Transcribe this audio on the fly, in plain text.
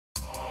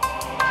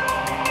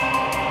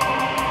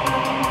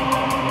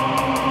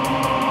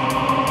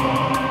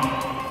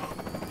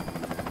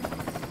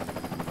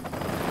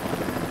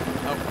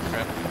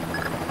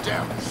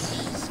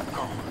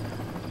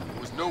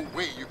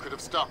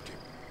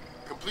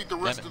complete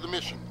the rest of the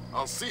mission.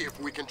 I'll see if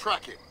we can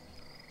track him.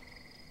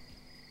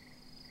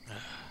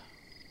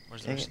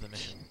 Where's the rest of the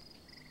mission?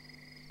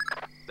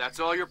 That's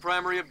all your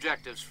primary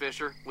objectives,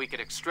 Fisher. We can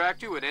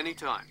extract you at any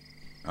time.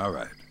 All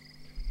right.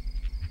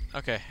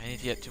 Okay, I need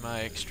to get to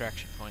my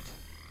extraction point.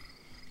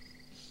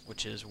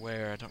 Which is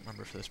where? I don't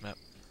remember for this map.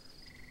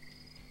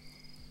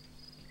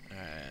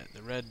 Alright,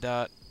 the red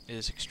dot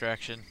is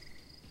extraction.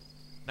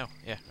 No,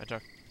 yeah, red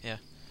dot. Yeah.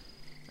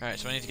 Alright,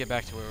 so I need to get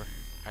back to where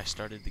I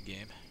started the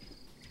game.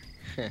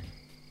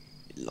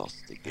 You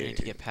lost the I game. need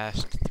to get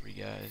past 3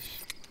 guys.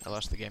 I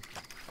lost the game.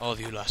 All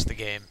of you lost the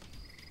game.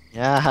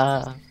 Yeah.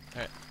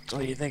 Alright. So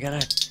what do you think of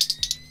that?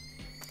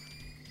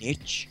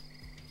 Niche.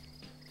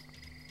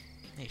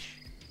 Niche.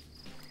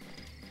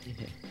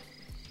 Yeah.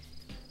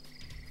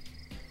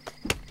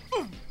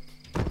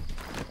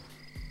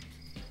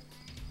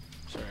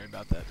 Sorry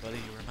about that, buddy.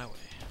 You were in my way.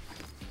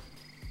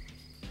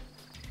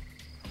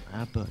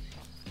 Ah, but.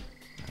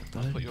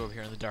 I'll put you over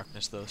here in the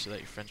darkness, though, so that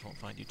your friends won't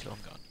find you till I'm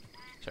gone.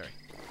 Sorry.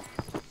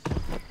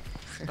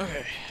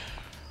 Okay.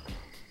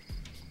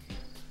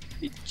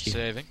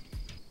 Saving.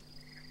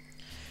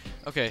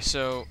 Okay,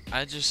 so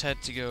I just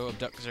had to go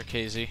abduct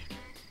Zerkazy.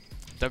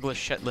 Douglas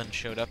Shetland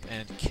showed up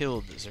and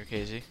killed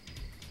Zerkazy.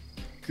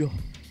 Go.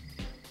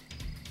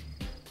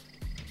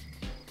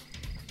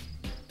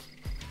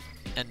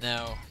 And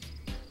now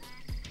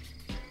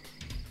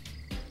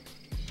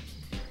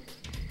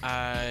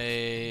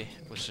I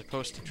was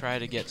supposed to try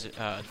to get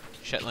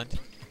Shetland,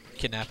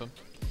 kidnap him,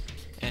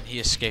 and he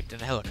escaped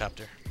in a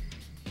helicopter.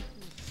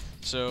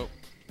 So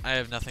I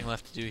have nothing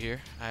left to do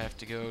here. I have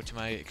to go to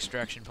my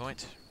extraction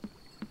point,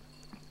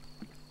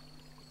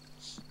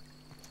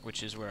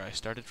 which is where I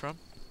started from.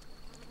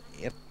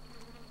 Yep.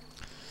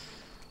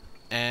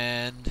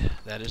 And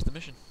that is the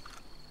mission.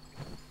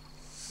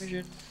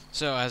 Mission.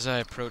 So as I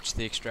approach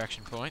the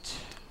extraction point,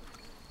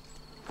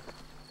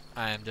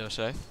 I am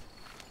Dosith,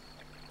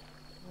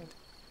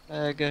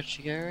 I got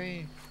you,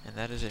 Gary. and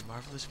that is a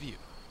marvelous view.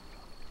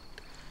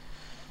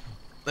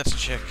 Let's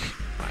check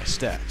my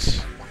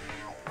stats.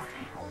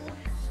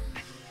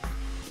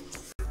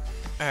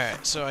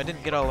 Alright, so I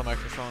didn't get all the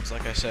microphones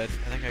like I said.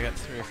 I think I got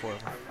 3 or 4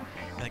 of them.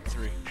 I think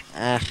 3.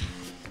 Ah.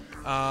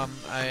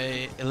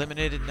 I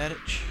eliminated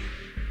Netich.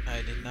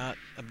 I did not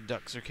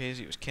abduct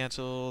Zerkazy. It was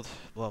cancelled.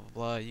 Blah, blah,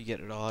 blah. You get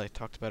it all. I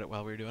talked about it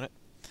while we were doing it.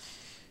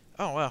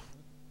 Oh, wow.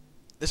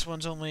 This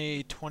one's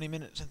only 20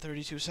 minutes and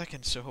 32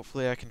 seconds, so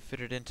hopefully I can fit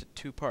it into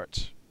 2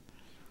 parts.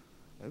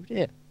 Oh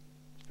dear.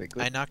 Very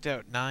good. I knocked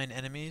out 9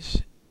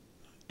 enemies,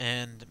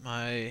 and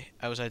I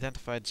was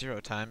identified 0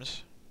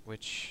 times,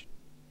 which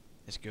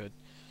is good.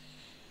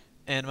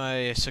 And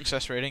my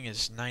success rating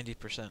is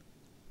 90%.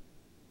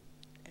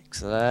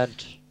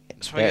 Excellent.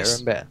 Getting So I better guess-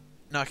 and better.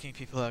 Knocking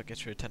people out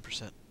gets you a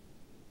 10%.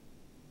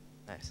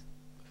 Nice.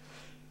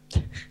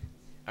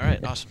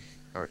 Alright, awesome.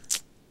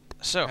 Alright.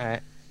 So,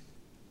 Alright.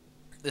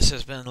 this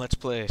has been Let's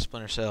Play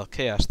Splinter Cell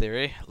Chaos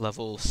Theory,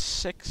 Level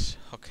 6,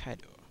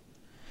 Hokkaido.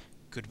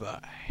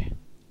 Goodbye.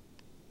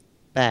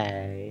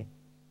 Bye.